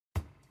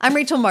I'm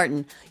Rachel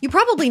Martin. You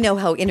probably know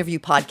how interview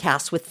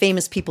podcasts with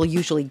famous people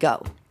usually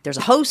go. There's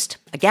a host,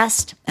 a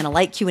guest, and a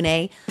light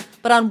Q&A.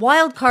 But on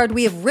Wildcard,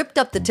 we have ripped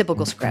up the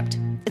typical script.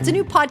 It's a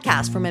new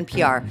podcast from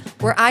NPR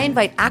where I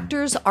invite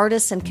actors,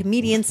 artists, and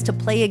comedians to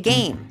play a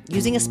game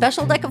using a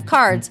special deck of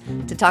cards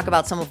to talk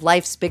about some of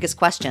life's biggest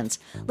questions.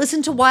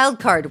 Listen to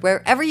Wildcard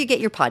wherever you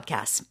get your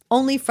podcasts,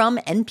 only from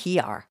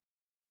NPR.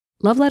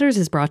 Love Letters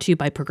is brought to you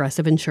by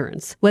Progressive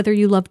Insurance. Whether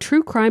you love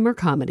true crime or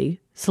comedy,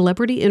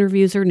 celebrity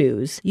interviews or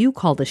news, you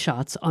call the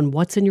shots on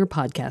what's in your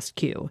podcast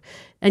queue.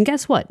 And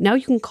guess what? Now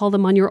you can call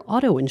them on your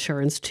auto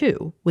insurance,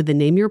 too, with the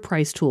Name Your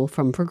Price tool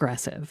from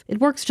Progressive. It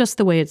works just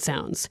the way it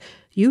sounds.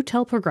 You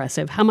tell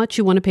Progressive how much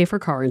you want to pay for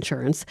car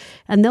insurance,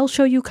 and they'll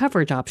show you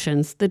coverage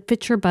options that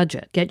fit your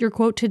budget. Get your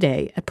quote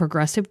today at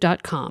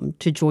Progressive.com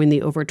to join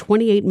the over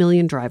 28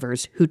 million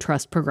drivers who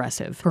trust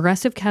Progressive.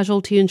 Progressive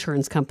Casualty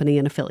Insurance Company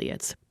and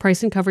Affiliates.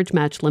 Price and coverage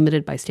match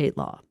limited by state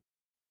law.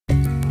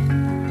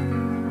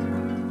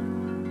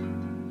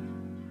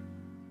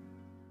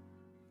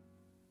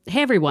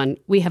 Hey everyone,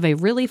 we have a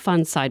really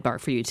fun sidebar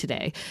for you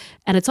today,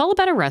 and it's all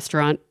about a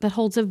restaurant that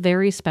holds a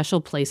very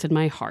special place in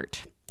my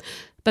heart.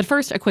 But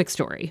first, a quick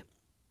story.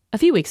 A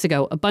few weeks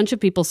ago, a bunch of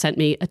people sent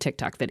me a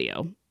TikTok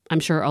video. I'm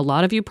sure a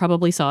lot of you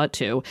probably saw it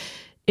too.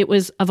 It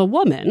was of a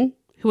woman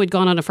who had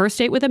gone on a first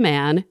date with a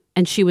man,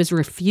 and she was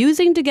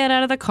refusing to get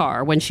out of the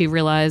car when she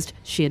realized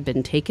she had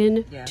been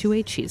taken to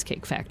a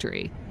Cheesecake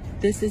Factory.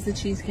 This is the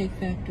Cheesecake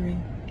Factory.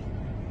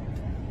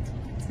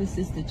 This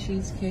is the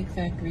Cheesecake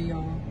Factory,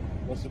 y'all.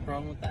 What's the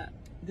problem with that?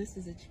 This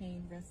is a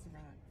chain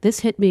restaurant. This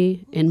hit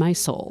me in my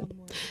soul.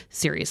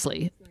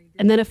 Seriously.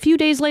 And then a few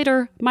days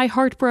later, my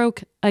heart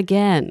broke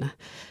again.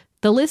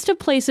 The list of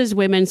places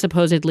women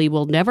supposedly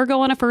will never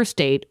go on a first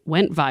date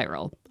went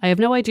viral. I have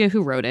no idea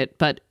who wrote it,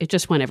 but it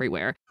just went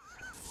everywhere.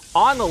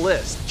 On the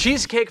list,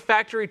 Cheesecake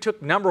Factory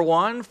took number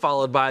one,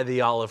 followed by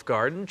the Olive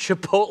Garden,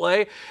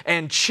 Chipotle,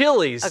 and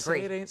Chili's.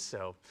 Agreed. It ain't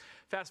so.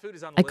 Fast food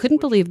is on the I list, couldn't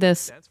which believe makes this,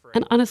 sense for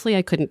and honestly,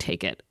 I couldn't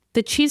take it.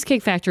 The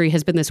Cheesecake Factory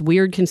has been this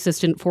weird,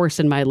 consistent force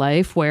in my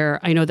life where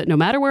I know that no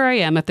matter where I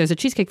am, if there's a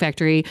Cheesecake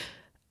Factory,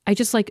 I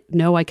just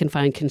know I can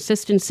find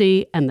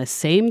consistency and the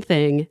same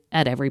thing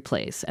at every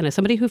place. And as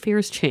somebody who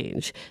fears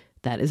change,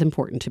 that is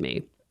important to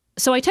me.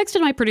 So I texted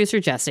my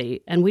producer,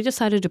 Jesse, and we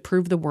decided to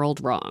prove the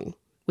world wrong.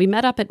 We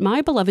met up at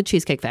my beloved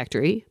Cheesecake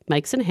Factory,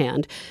 mics in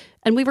hand,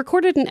 and we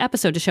recorded an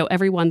episode to show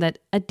everyone that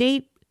a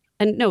date,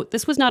 and note,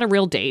 this was not a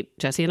real date.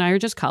 Jesse and I are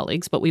just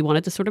colleagues, but we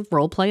wanted to sort of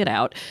role play it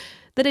out,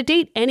 that a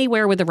date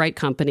anywhere with the right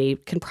company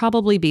can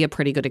probably be a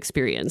pretty good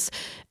experience.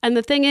 And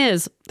the thing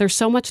is, there's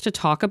so much to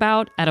talk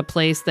about at a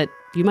place that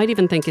you might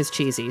even think is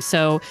cheesy.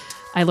 So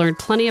I learned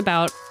plenty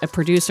about a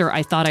producer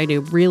I thought I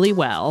knew really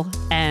well.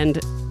 And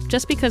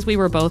just because we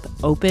were both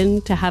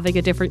open to having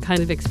a different kind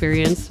of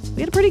experience,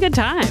 we had a pretty good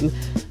time.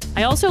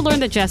 I also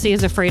learned that Jesse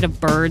is afraid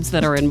of birds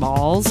that are in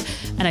malls,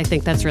 and I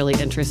think that's really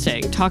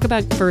interesting. Talk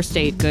about first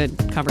date good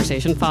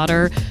conversation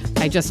fodder.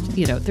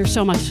 There's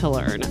so much to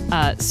learn.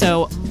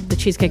 So the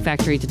Cheesecake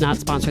Factory did not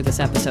sponsor this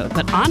episode,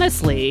 but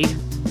honestly,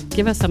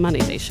 give us some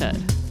money, they should.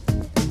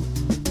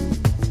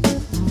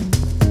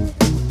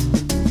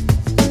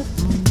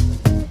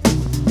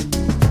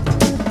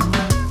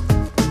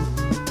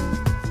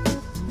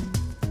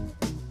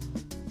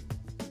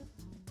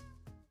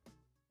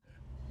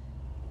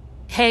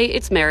 Hey,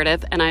 it's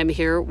Meredith, and I'm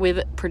here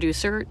with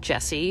producer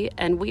Jesse,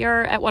 and we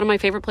are at one of my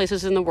favorite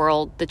places in the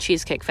world, the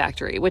Cheesecake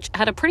Factory, which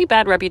had a pretty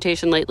bad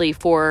reputation lately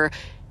for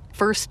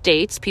first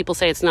dates. People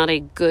say it's not a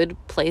good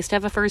place to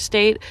have a first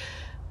date,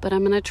 but I'm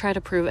going to try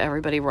to prove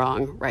everybody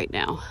wrong right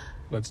now.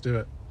 Let's do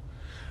it.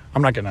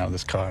 I'm not getting out of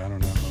this car. I don't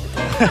know.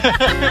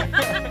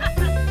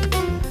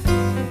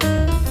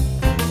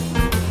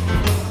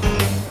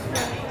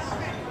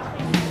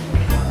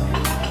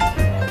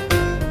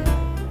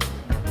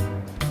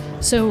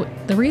 So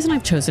the reason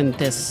I've chosen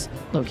this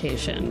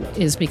location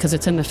is because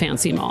it's in the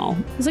fancy mall.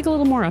 It's a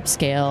little more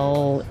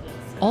upscale.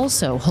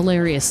 Also,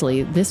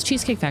 hilariously, this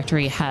Cheesecake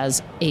Factory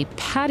has a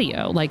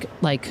patio,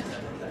 like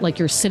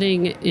you're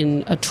sitting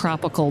in a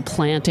tropical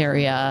plant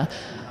area,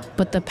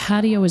 but the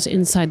patio is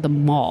inside the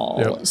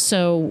mall. Yep.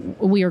 So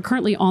we are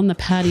currently on the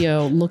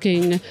patio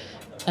looking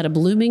at a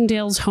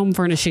Bloomingdale's home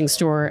furnishing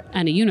store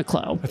and a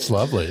Uniqlo. It's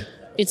lovely.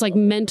 It's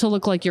meant to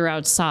look like you're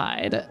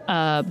outside,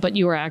 but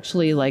you are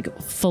actually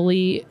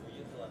fully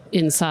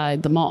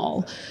inside the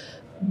mall.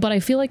 But I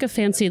feel like a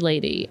fancy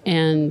lady,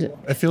 and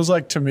it feels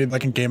to me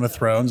like in Game of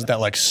Thrones,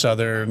 that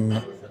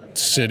southern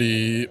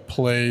city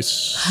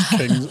place,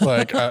 things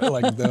like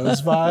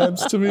those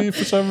vibes to me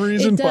for some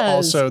reason. But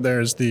also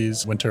there's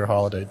these winter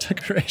holiday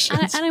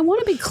decorations. And I want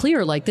to be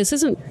clear,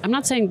 I'm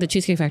not saying the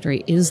Cheesecake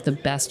Factory is the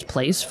best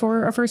place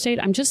for a first date.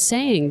 I'm just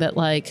saying that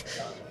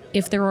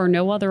if there are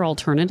no other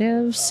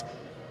alternatives,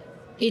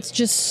 it's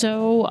just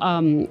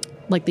so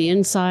the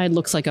inside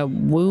looks like a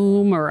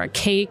womb or a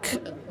cake,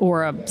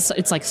 or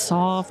it's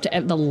soft.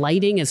 The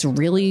lighting is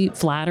really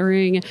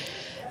flattering.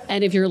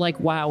 And if you're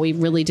wow, we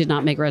really did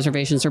not make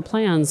reservations or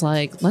plans,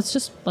 let's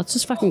just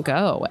fucking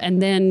go.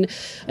 And then,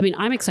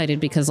 I'm excited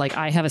because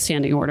I have a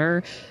standing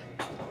order.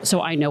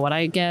 so I know what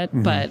I get,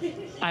 but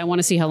I want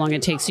to see how long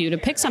it takes you to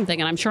pick something.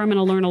 And I'm sure I'm going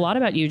to learn a lot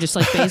about you, just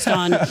like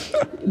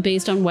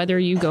based on whether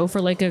you go for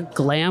like a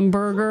glam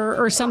burger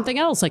or something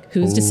else. Like,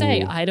 who's to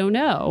say? I don't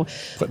know.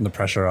 Putting the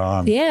pressure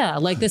on. Yeah.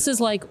 Like, this is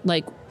like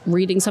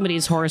reading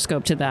somebody's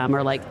horoscope to them,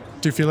 or like.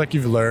 Do you feel like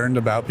you've learned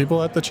about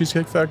people at the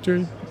Cheesecake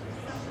Factory?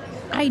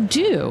 I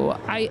do.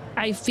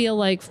 I feel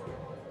like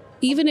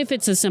even if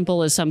it's as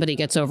simple as somebody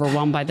gets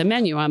overwhelmed by the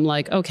menu, I'm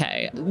like,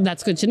 okay,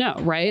 that's good to know,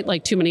 right?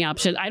 Like, too many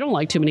options. I don't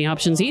like too many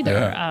options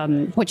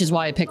either, which is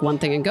why I pick one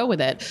thing and go with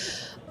it.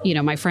 You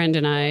know, my friend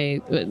and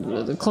I,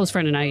 a close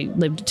friend and I,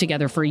 lived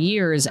together for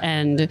years,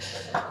 and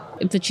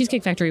if the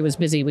Cheesecake Factory was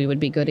busy, we would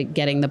be good at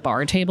getting the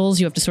bar tables.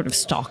 You have to sort of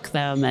stalk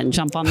them and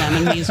jump on them,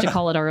 and we used to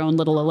call it our own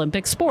little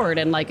Olympic sport.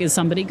 And like, is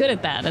somebody good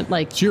at that? And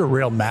like, so you're a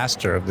real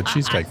master of the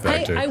Cheesecake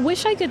Factory. I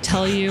wish I could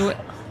tell you.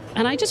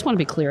 And I just want to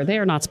be clear, they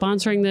are not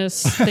sponsoring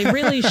this. They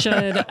really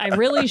should. I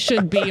really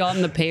should be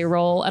on the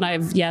payroll. And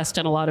I've,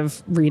 done a lot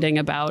of reading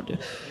about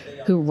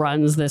who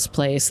runs this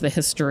place, the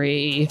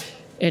history.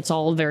 It's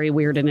all very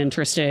weird and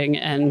interesting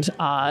and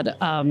odd.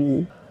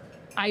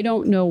 I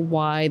don't know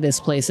why this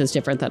place is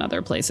different than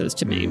other places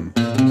to me.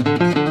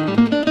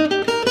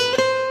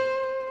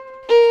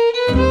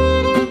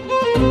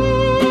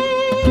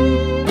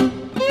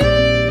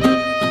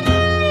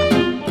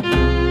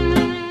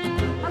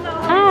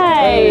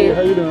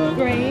 How you doing?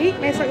 Great.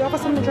 May I start you off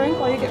with something to drink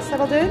while you get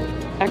settled in?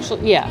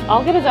 Actually, yeah,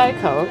 I'll get a Diet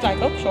Coke. Diet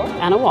Coke, sure.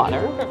 And a water.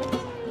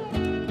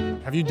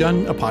 Have you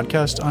done a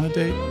podcast on a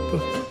date?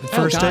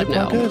 First God, date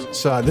no.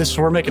 podcast?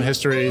 So we're making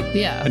history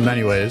in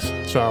many ways.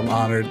 So I'm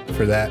honored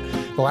for that.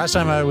 The last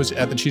time I was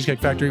at the Cheesecake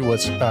Factory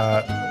was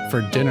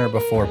for dinner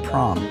before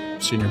prom,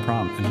 senior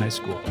prom in high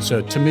school.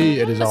 So to me,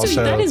 it is So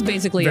also that is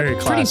basically very a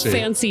pretty classy.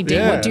 fancy date.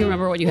 Yeah. What, do you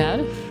remember what you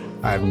had?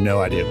 I have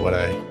no idea what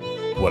I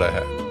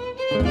had.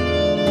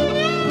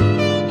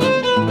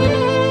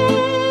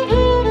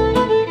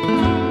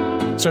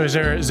 So is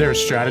there a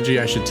strategy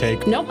I should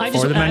take Nope.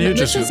 for the menu?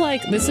 This is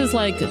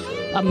like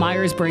a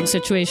Myers-Briggs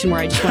situation where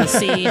I just want to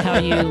see how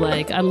you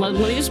like. Let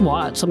me just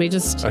watch. Let me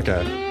just.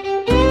 Okay.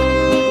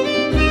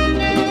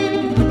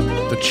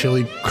 The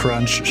chili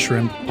crunch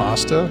shrimp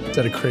pasta. Is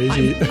that a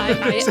crazy?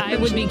 I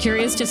would be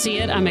curious to see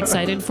it. I'm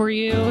excited for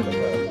you.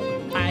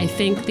 I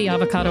think the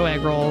avocado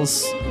egg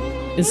rolls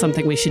is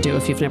something we should do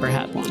if you've never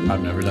had one.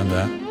 I've never done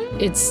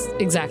that. It's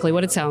exactly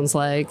what it sounds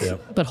like,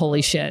 but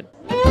holy shit.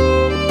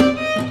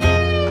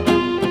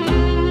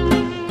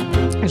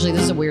 Actually,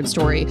 this is a weird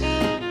story.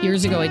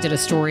 Years ago, I did a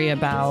story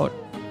about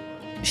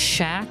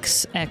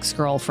Shaq's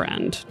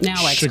ex-girlfriend,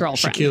 now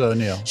ex-girlfriend.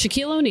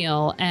 Shaquille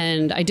O'Neal,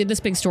 and I did this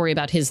big story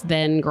about his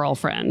then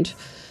girlfriend,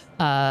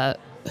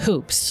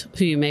 Hoops,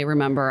 who you may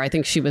remember. I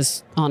think she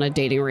was on a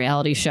dating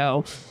reality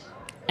show,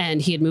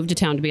 and he had moved to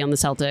town to be on the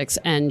Celtics,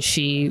 and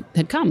she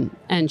had come,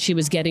 and she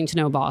was getting to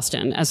know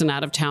Boston as an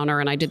out-of-towner,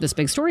 and I did this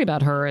big story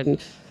about her, and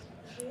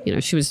you know,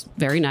 she was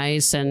very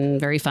nice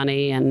and very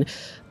funny, and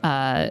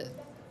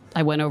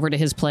I went over to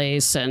his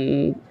place,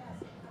 and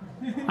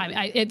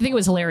I think it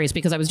was hilarious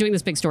because I was doing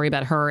this big story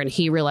about her, and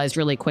he realized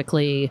really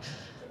quickly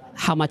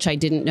how much I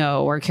didn't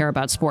know or care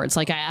about sports.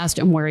 Like, I asked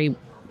him where he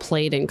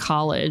played in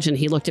college, and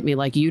he looked at me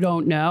like, you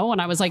don't know?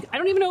 And I was like, I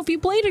don't even know if you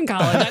played in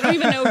college. I don't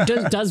even know,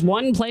 does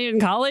one play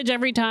in college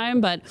every time?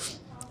 But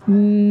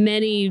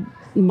many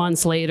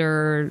months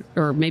later,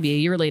 or maybe a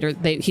year later,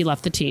 he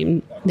left the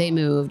team. They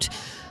moved.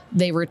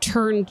 They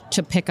returned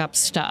to pick up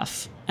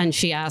stuff. And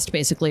she asked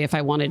basically if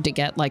I wanted to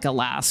get like a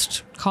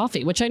last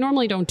coffee, which I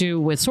normally don't do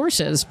with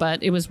sources,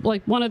 but it was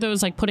like one of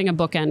those, like putting a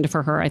bookend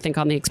for her, I think,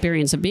 on the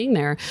experience of being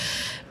there.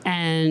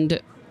 And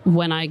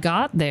when I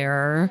got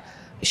there,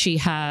 she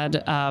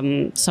had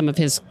some of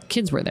his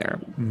kids were there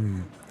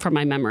from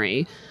my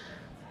memory.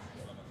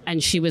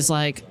 And she was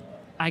like,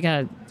 I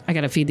gotta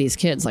feed these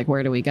kids. Like,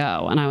 where do we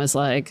go? And I was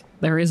like,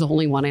 there is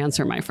only one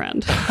answer, my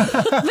friend.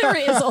 There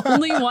is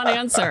only one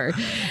answer.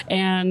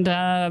 And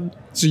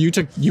so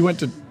you went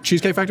to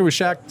Cheesecake Factory with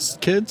Shaq's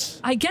kids?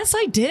 I guess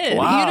I did.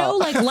 Wow. You know,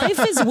 like, life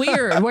is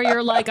weird where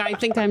you're like, I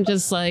think I'm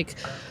just like,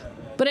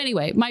 but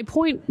anyway, my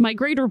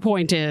greater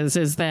point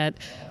is that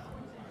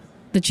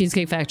the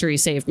Cheesecake Factory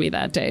saved me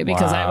that day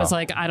because I was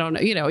like, I don't know,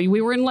 you know, we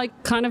were in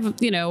like kind of,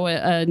 you know,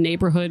 a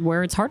neighborhood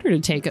where it's harder to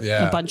take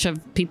a bunch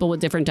of people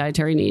with different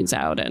dietary needs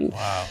out.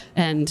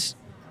 And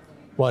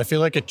Well, I feel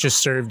like it just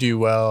served you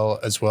well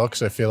as well,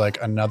 because I feel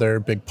like another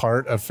big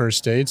part of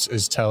first dates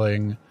is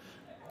telling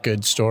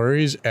good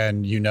stories.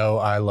 And you know,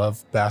 I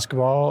love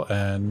basketball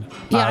and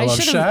I love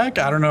Shaq.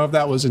 I don't know if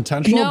that was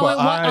intentional, but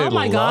I oh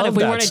my God, if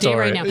we were on a date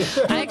right now.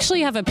 story. I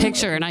actually have a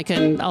picture, and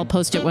I'll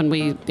post it when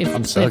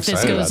if so this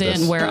excited goes about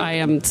in, this. where I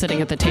am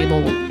sitting at the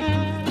table,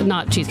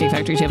 not Cheesecake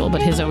Factory table,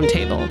 but his own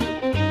table.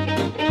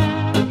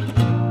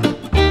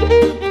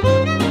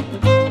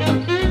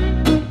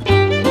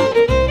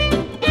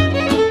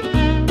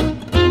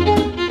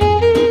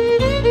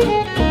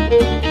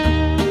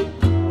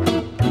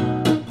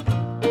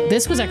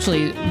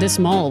 This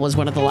mall was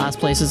one of the last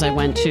places I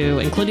went to,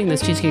 including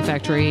this Cheesecake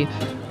Factory,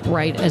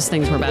 right as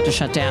things were about to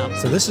shut down.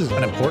 So this is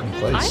an important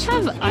place.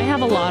 I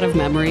have a lot of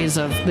memories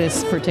of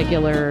this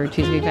particular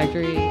Cheesecake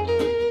Factory.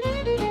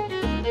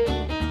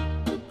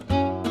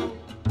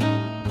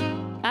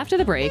 After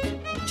the break,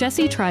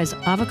 Jessie tries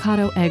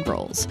avocado egg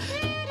rolls.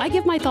 I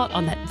give my thought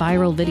on that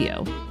viral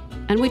video,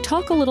 and we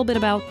talk a little bit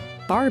about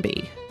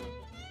Barbie.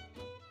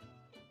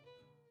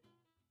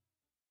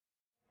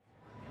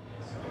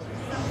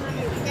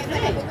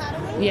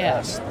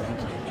 Yes.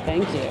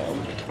 Thank you.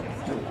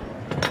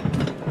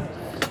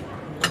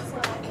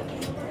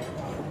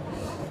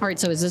 All right,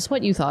 so is this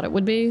what you thought it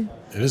would be?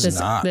 It is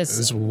not. This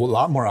is a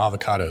lot more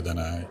avocado than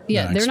I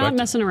they're not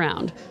messing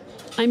around.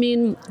 I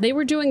mean, they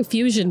were doing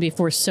fusion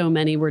before so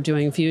many were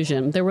doing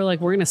fusion. They were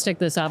like, we're going to stick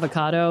this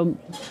avocado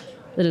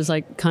that is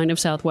like kind of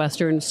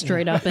Southwestern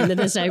straight up into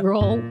this egg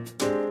roll.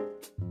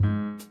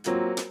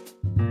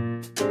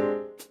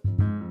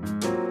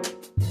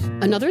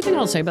 Another thing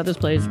I'll say about this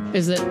place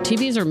is that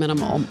TVs are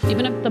minimal.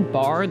 Even at the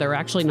bar, they're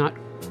actually not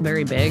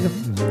very big.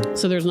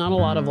 So there's not a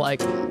lot of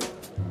like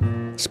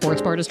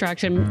sports bar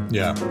distraction.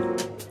 Yeah.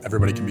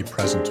 Everybody can be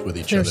present with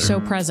each other. They're so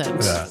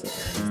present. Yeah.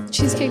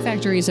 Cheesecake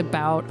Factory is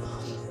about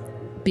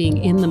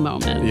being in the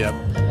moment. Yep.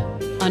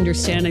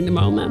 Understanding the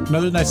moment.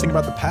 Another nice thing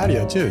about the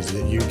patio, too, is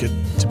that you get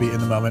to be in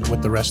the moment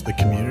with the rest of the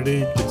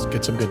community,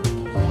 get some good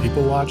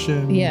people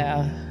watching.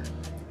 Yeah.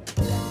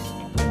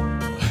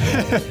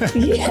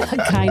 Yeah,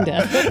 kind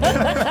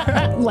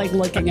of. Like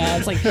looking at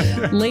it's like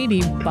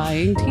lady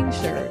buying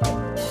t-shirt.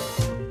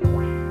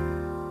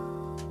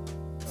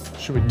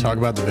 Should we talk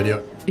about the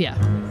video? Yeah.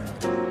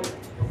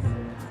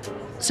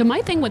 So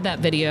my thing with that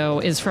video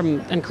is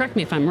and correct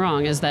me if I'm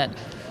wrong, is that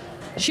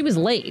she was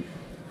late.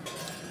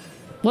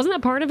 Wasn't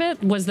that part of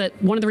it? Was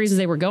that one of the reasons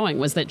they were going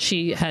was that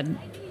she had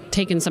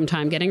taken some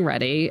time getting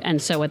ready,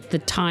 and so at the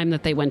time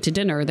that they went to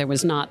dinner, there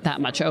was not that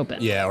much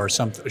open. Yeah, or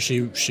something.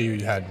 She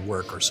had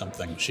work or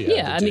something.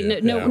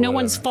 No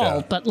one's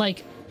fault, but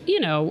like,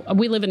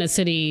 we live in a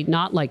city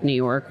not like New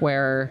York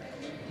where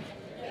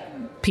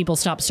people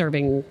stop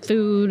serving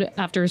food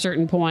after a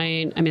certain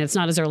point. I mean, it's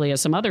not as early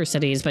as some other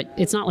cities, but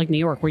it's not like New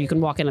York where you can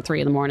walk in at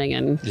 3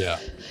 a.m.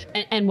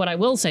 And what I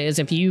will say is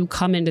if you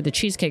come into the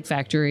Cheesecake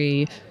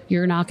Factory,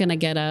 you're not going to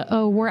get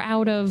we're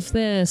out of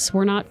this.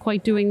 We're not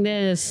quite doing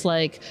this.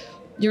 Like,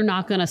 you're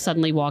not going to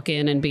suddenly walk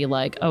in and be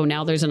like, oh,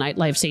 now there's a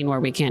nightlife scene where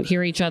we can't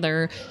hear each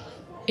other.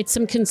 It's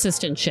some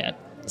consistent shit.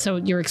 So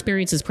your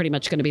experience is pretty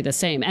much going to be the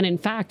same. And in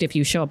fact, if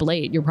you show up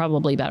late, you're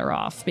probably better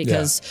off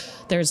because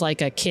there's like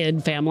a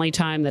kid family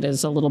time that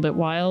is a little bit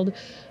wild.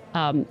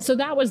 So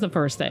that was the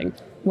first thing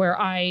where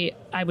I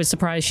was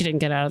surprised she didn't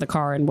get out of the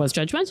car and was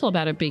judgmental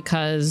about it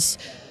because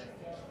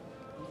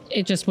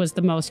it just was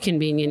the most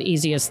convenient,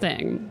 easiest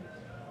thing.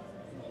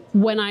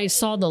 When I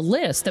saw the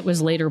list that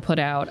was later put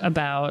out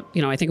about,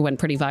 I think it went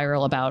pretty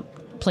viral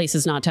about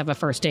places not to have a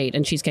first date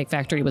and Cheesecake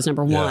Factory was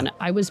number one,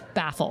 I was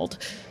baffled.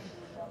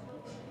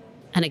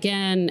 And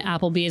again,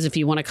 Applebee's, if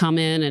you want to come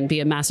in and be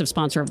a massive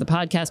sponsor of the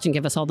podcast and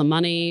give us all the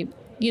money,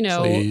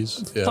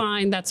 please.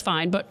 Fine, that's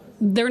fine. But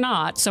they're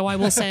not. So I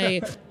will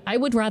say I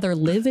would rather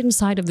live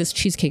inside of this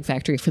Cheesecake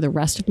Factory for the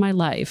rest of my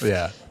life.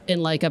 Yeah.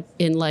 In like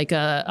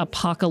a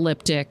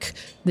apocalyptic,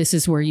 this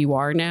is where you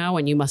are now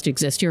and you must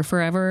exist here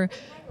forever,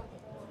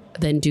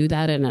 than do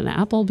that in an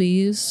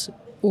Applebee's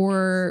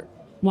or,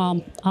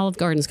 Olive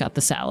Garden's got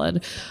the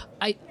salad.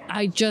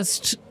 I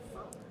just...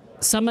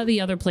 Some of the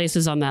other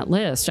places on that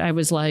list, I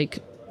was like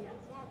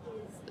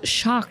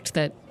shocked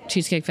that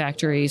Cheesecake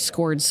Factory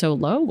scored so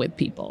low with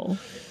people.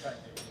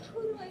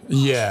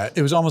 Yeah,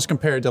 it was almost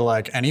compared to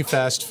like any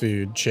fast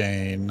food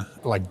chain,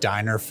 like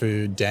diner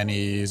food,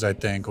 Denny's, I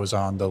think, was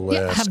on the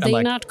list. Yeah, have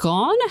they not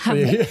gone?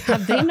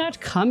 Have they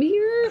not come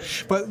here?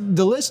 But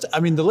the list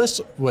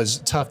was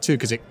tough too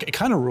because it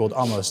kind of ruled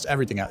almost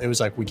everything out. It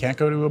was like we can't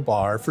go to a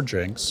bar for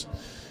drinks.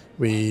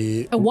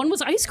 One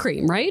was ice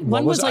cream, right?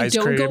 One was like,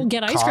 don't go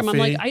get ice cream. I'm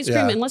like, ice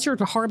cream, unless you're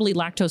horribly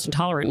lactose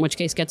intolerant, in which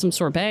case get some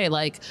sorbet,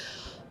 like,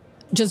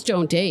 just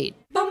don't date.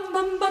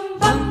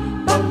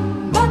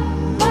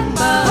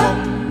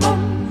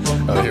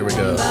 Oh, here we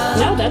go.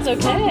 No, that's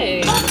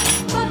okay.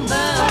 Thank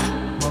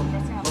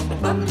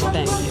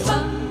you.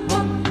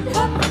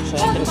 Actually,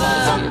 I can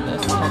probably do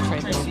this. I'll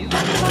trade this.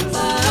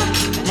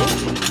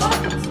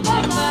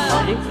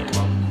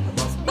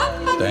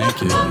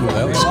 Thank you. Ooh,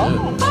 that was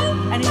good.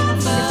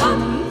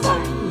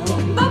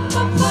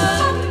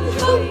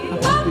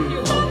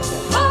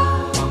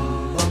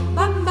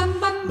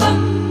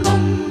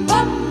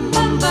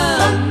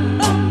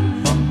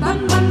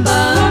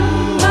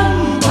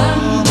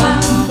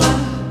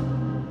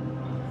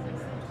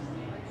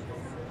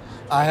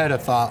 I had a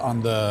thought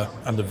on the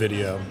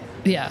video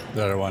that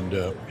I wanted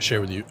to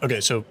share with you.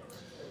 Okay, so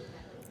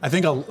I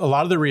think a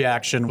lot of the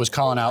reaction was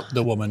calling out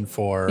the woman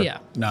for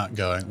not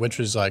going, which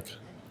was like,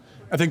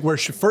 I think where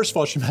first of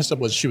all she messed up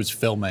was she was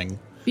filming.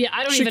 Yeah,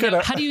 I don't even know.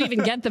 How do you even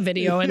get the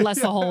video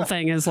unless the whole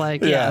thing is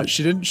like,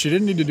 she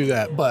didn't need to do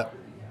that. But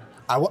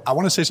I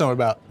want to say something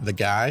about the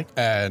guy,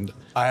 and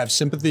I have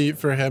sympathy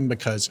for him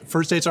because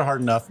first dates are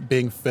hard enough.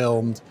 Being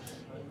filmed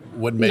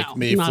would make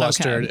me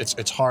flustered. Okay.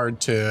 It's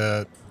hard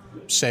to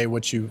say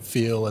what you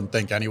feel and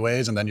think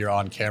anyways, and then you're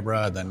on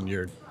camera, and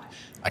then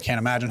I can't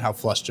imagine how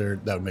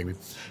flustered that would make me.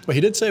 But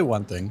he did say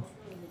one thing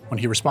when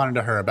he responded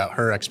to her about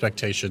her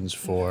expectations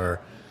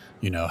for,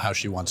 how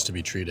she wants to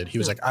be treated. He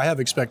was like, I have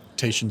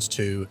expectations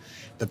too,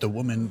 that the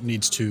woman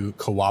needs to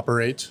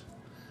cooperate.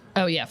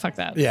 Oh yeah, fuck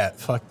that. Yeah,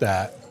 fuck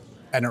that.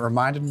 And it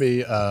reminded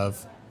me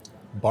of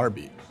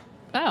Barbie.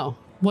 Oh,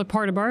 what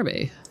part of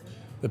Barbie?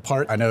 The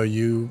part I know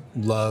you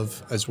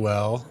love as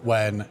well,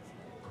 when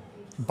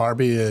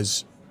Barbie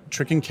is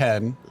tricking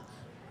Ken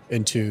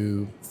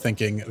into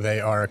thinking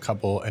they are a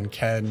couple, and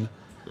Ken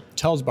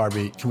tells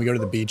Barbie, can we go to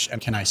the beach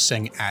and can I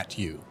sing at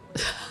you?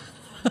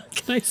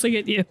 Can I sing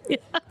at you?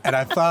 And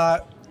I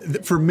thought,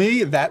 for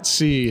me, that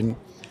scene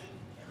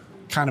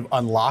kind of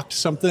unlocked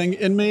something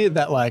in me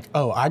that like,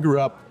 oh, I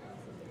grew up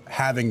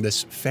having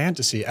this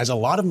fantasy, as a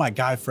lot of my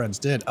guy friends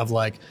did, of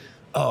like,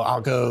 oh,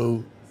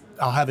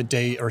 I'll have a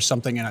date or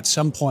something, and at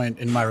some point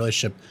in my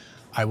relationship,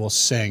 I will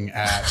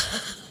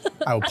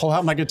I will pull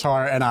out my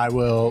guitar and I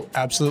will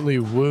absolutely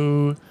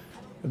woo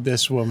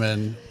this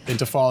woman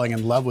into falling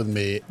in love with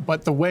me.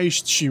 But the way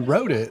she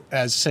wrote it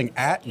as sing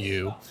at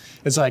you,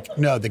 it's like,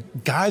 no, the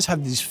guys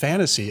have these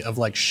fantasy of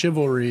like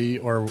chivalry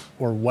or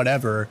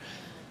whatever,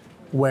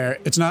 where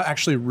it's not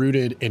actually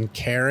rooted in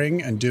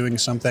caring and doing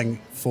something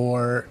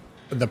for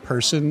the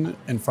person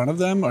in front of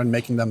them or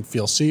making them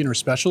feel seen or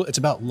special. It's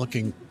about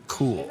looking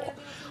cool.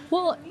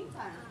 Well,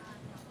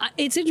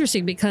 it's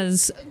interesting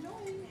because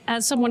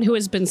as someone who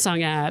has been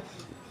sung at,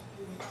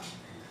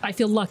 I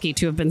feel lucky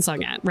to have been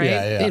sung at, right?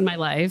 Yeah. In my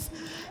life.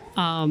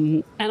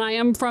 And I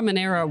am from an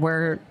era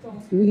where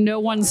no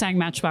one sang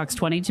Matchbox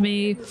 20 to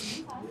me,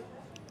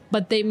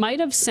 but they might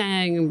have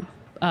sang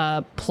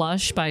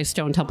Plush by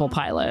Stone Temple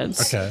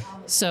Pilots. Okay.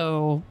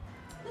 So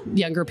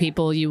younger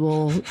people, you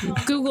will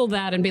Google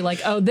that and be like,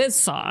 oh, this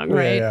song,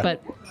 right? Yeah.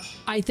 But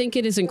I think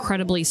it is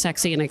incredibly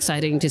sexy and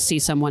exciting to see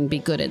someone be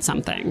good at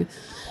something.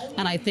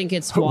 And I think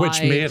it's why...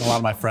 Which me and a lot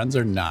of my friends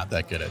are not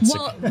that good at.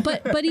 Well,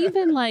 but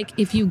even like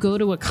if you go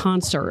to a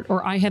concert,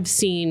 or I have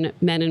seen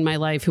men in my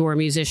life who are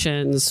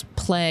musicians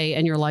play,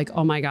 and you're like,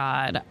 oh my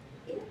God,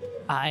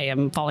 I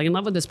am falling in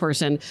love with this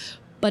person.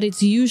 But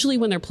it's usually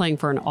when they're playing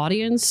for an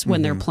audience,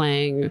 when they're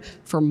playing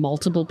for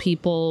multiple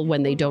people,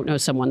 when they don't know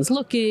someone's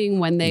looking,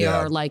 when they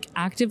are like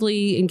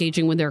actively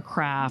engaging with their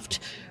craft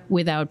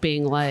without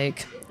being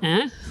like,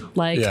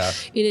 Like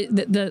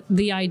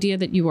the idea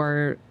that you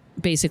are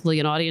basically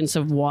an audience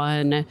of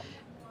one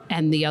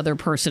and the other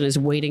person is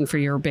waiting for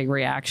your big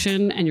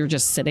reaction and you're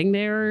just sitting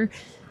there,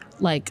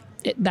 like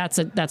that's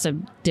a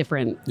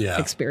different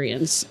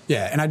experience.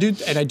 Yeah, and I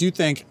do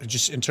think,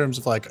 just in terms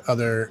of like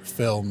other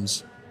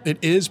films, it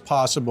is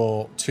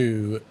possible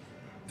to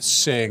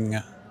sing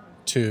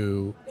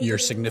to your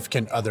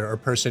significant other or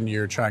person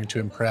you're trying to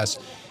impress,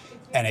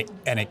 and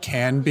it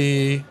can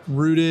be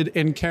rooted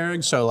in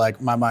caring. So like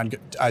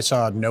I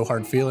saw No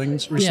Hard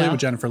Feelings recently with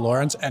Jennifer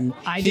Lawrence, and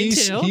he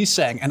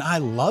sang, and I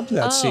loved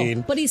that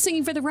scene. But he's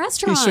singing for the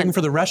restaurant. He's singing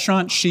for the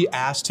restaurant. She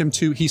asked him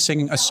to. He's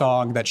singing a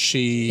song that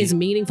is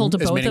meaningful to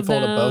both of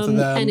them,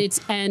 and it's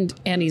and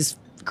he's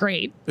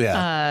great.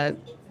 Yeah,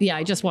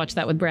 I just watched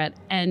that with Brett,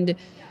 and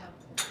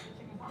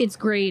it's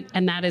great,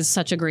 and that is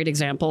such a great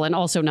example, and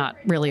also not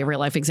really a real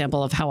life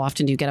example of how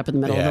often do you get up in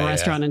the middle of a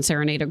restaurant and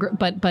serenade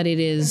but it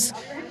is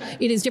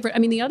different. I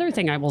mean, the other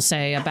thing I will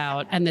say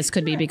about, and this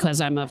could be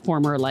because I'm a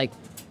former like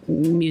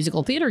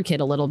musical theater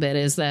kid a little bit,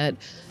 is that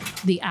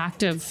the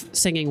act of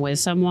singing with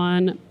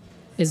someone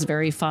is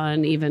very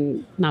fun,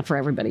 even not for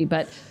everybody,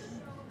 but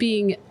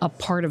being a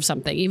part of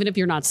something, even if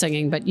you're not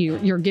singing, but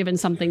you're given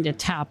something to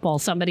tap while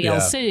somebody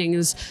else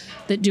sings,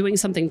 that doing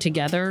something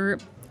together.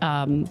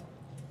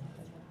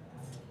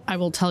 I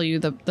will tell you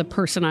the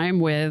person I'm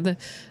with,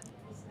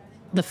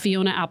 the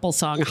Fiona Apple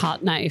song,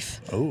 Hot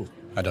Knife. Oh,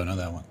 I don't know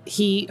that one.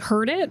 He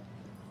heard it.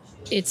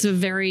 It's a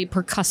very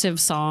percussive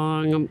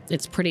song.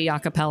 It's pretty a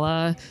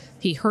cappella.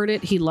 He heard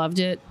it. He loved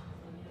it.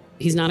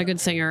 He's not a good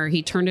singer.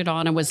 He turned it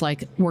on and was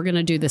like, we're going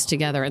to do this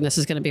together, and this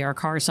is going to be our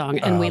car song.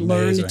 And we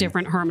learned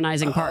different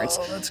harmonizing parts.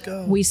 Let's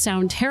go. We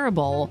sound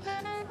terrible.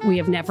 We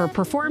have never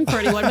performed for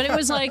anyone, but it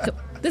was like,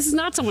 this is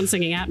not someone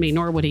singing at me,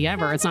 nor would he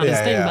ever. It's not his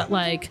thing, but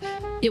like,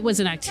 it was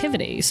an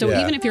activity. So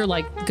even if you're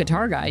like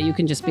guitar guy, you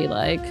can just be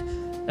like,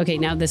 okay,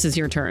 now this is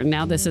your turn.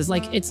 Now this is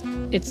like, it's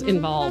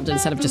involved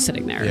instead of just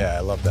sitting there. Yeah,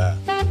 I love that.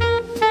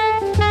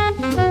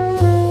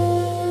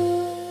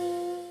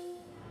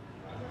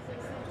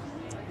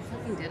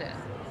 We did it.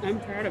 I'm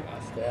proud of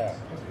us. Yeah.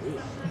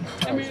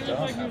 I mean, it's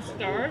like you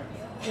start,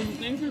 and you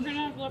think you're going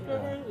to have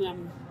leftovers,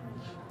 and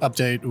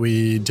Update,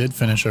 we did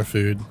finish our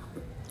food.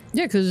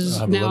 yeah, because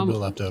Have a little bit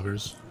of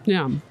leftovers.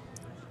 Yeah.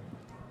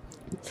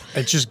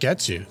 It just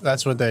gets you.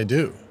 That's what they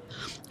do.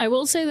 I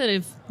will say that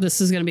if this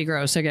is going to be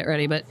gross, so get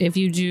ready, but if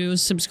you do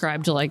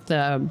subscribe to like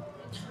the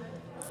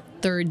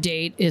third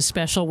date is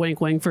special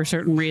wink wink for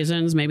certain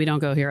reasons, maybe don't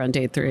go here on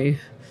date 3.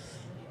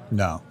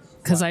 No.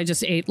 Because I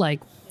just ate like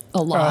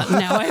a lot.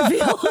 Now I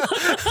feel.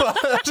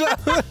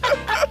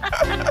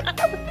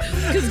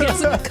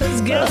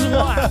 Because guess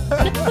what?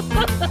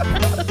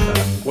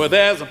 Well,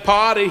 there's a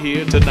party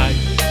here tonight.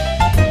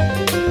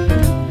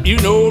 you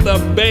know the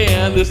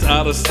band is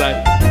out of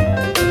sight.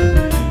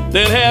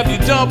 They'll have you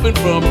jumping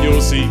from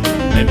your seat,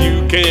 and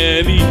you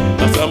can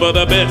eat some of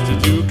the best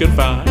that you can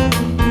find.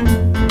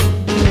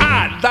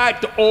 I'd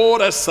like to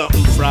order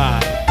something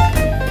fried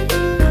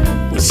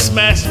with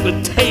smashed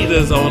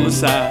potatoes on the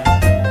side.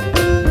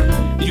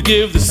 You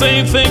give the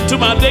same thing to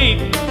my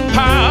date,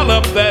 pile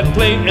up that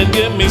plate and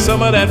give me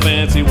some of that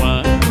fancy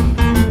wine.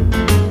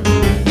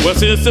 Well,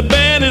 since the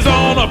band is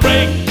on a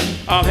break,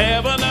 I'll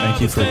have another. Thank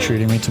you for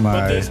treating me to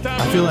my. I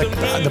feel like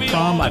the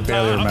prom, I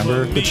barely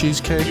remember the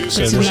cheesecake.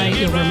 So It's a night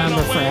you'll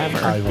remember forever.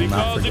 I will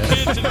not forget.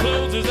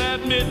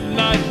 At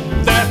midnight,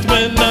 that's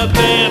when the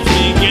dance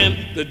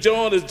begins. The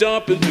joint is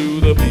jumping to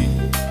the beat.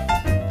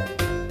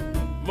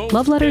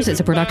 Love Letters is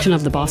a production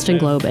of the Boston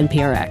Globe and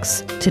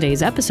PRX.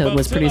 Today's episode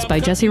was produced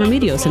by Jesse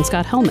Remedios and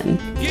Scott Hellman.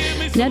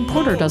 Ned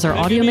Porter does our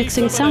audio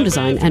mixing, sound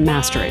design, and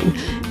mastering.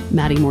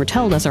 Maddie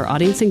Mortel does our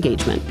audience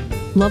engagement.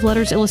 Love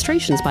Letters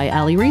illustrations by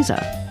Ali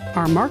Riza.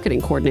 Our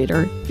marketing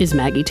coordinator is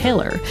Maggie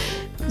Taylor.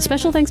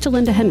 Special thanks to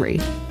Linda Henry.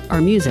 Our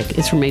music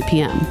is from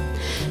APM.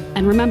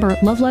 And remember,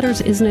 Love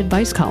Letters is an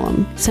advice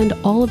column. Send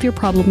all of your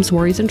problems,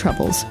 worries, and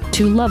troubles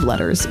to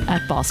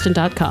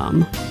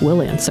loveletters@boston.com.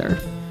 We'll answer.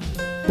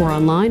 We're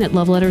online at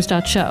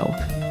loveletters.show.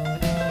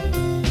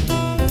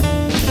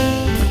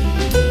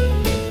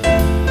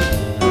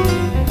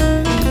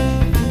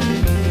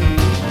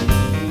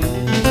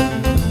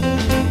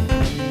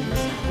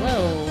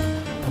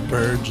 A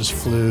bird just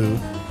flew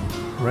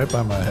right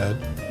by my head.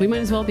 We might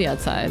as well be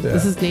outside. Yeah.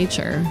 This is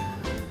nature.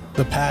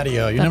 The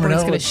patio. You That never bird's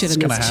know gonna what's shit in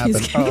going to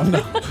this happen.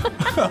 cheesecake.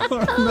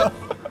 Oh,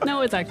 no.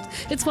 No,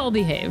 it's well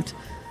behaved.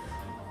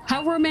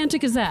 How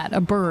romantic is that?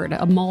 A bird,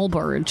 a mall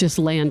bird, just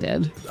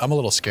landed. I'm a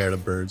little scared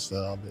of birds,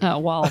 though. Oh,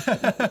 well.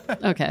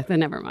 Okay, then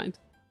never mind.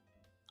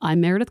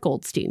 I'm Meredith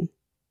Goldstein.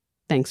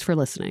 Thanks for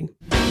listening.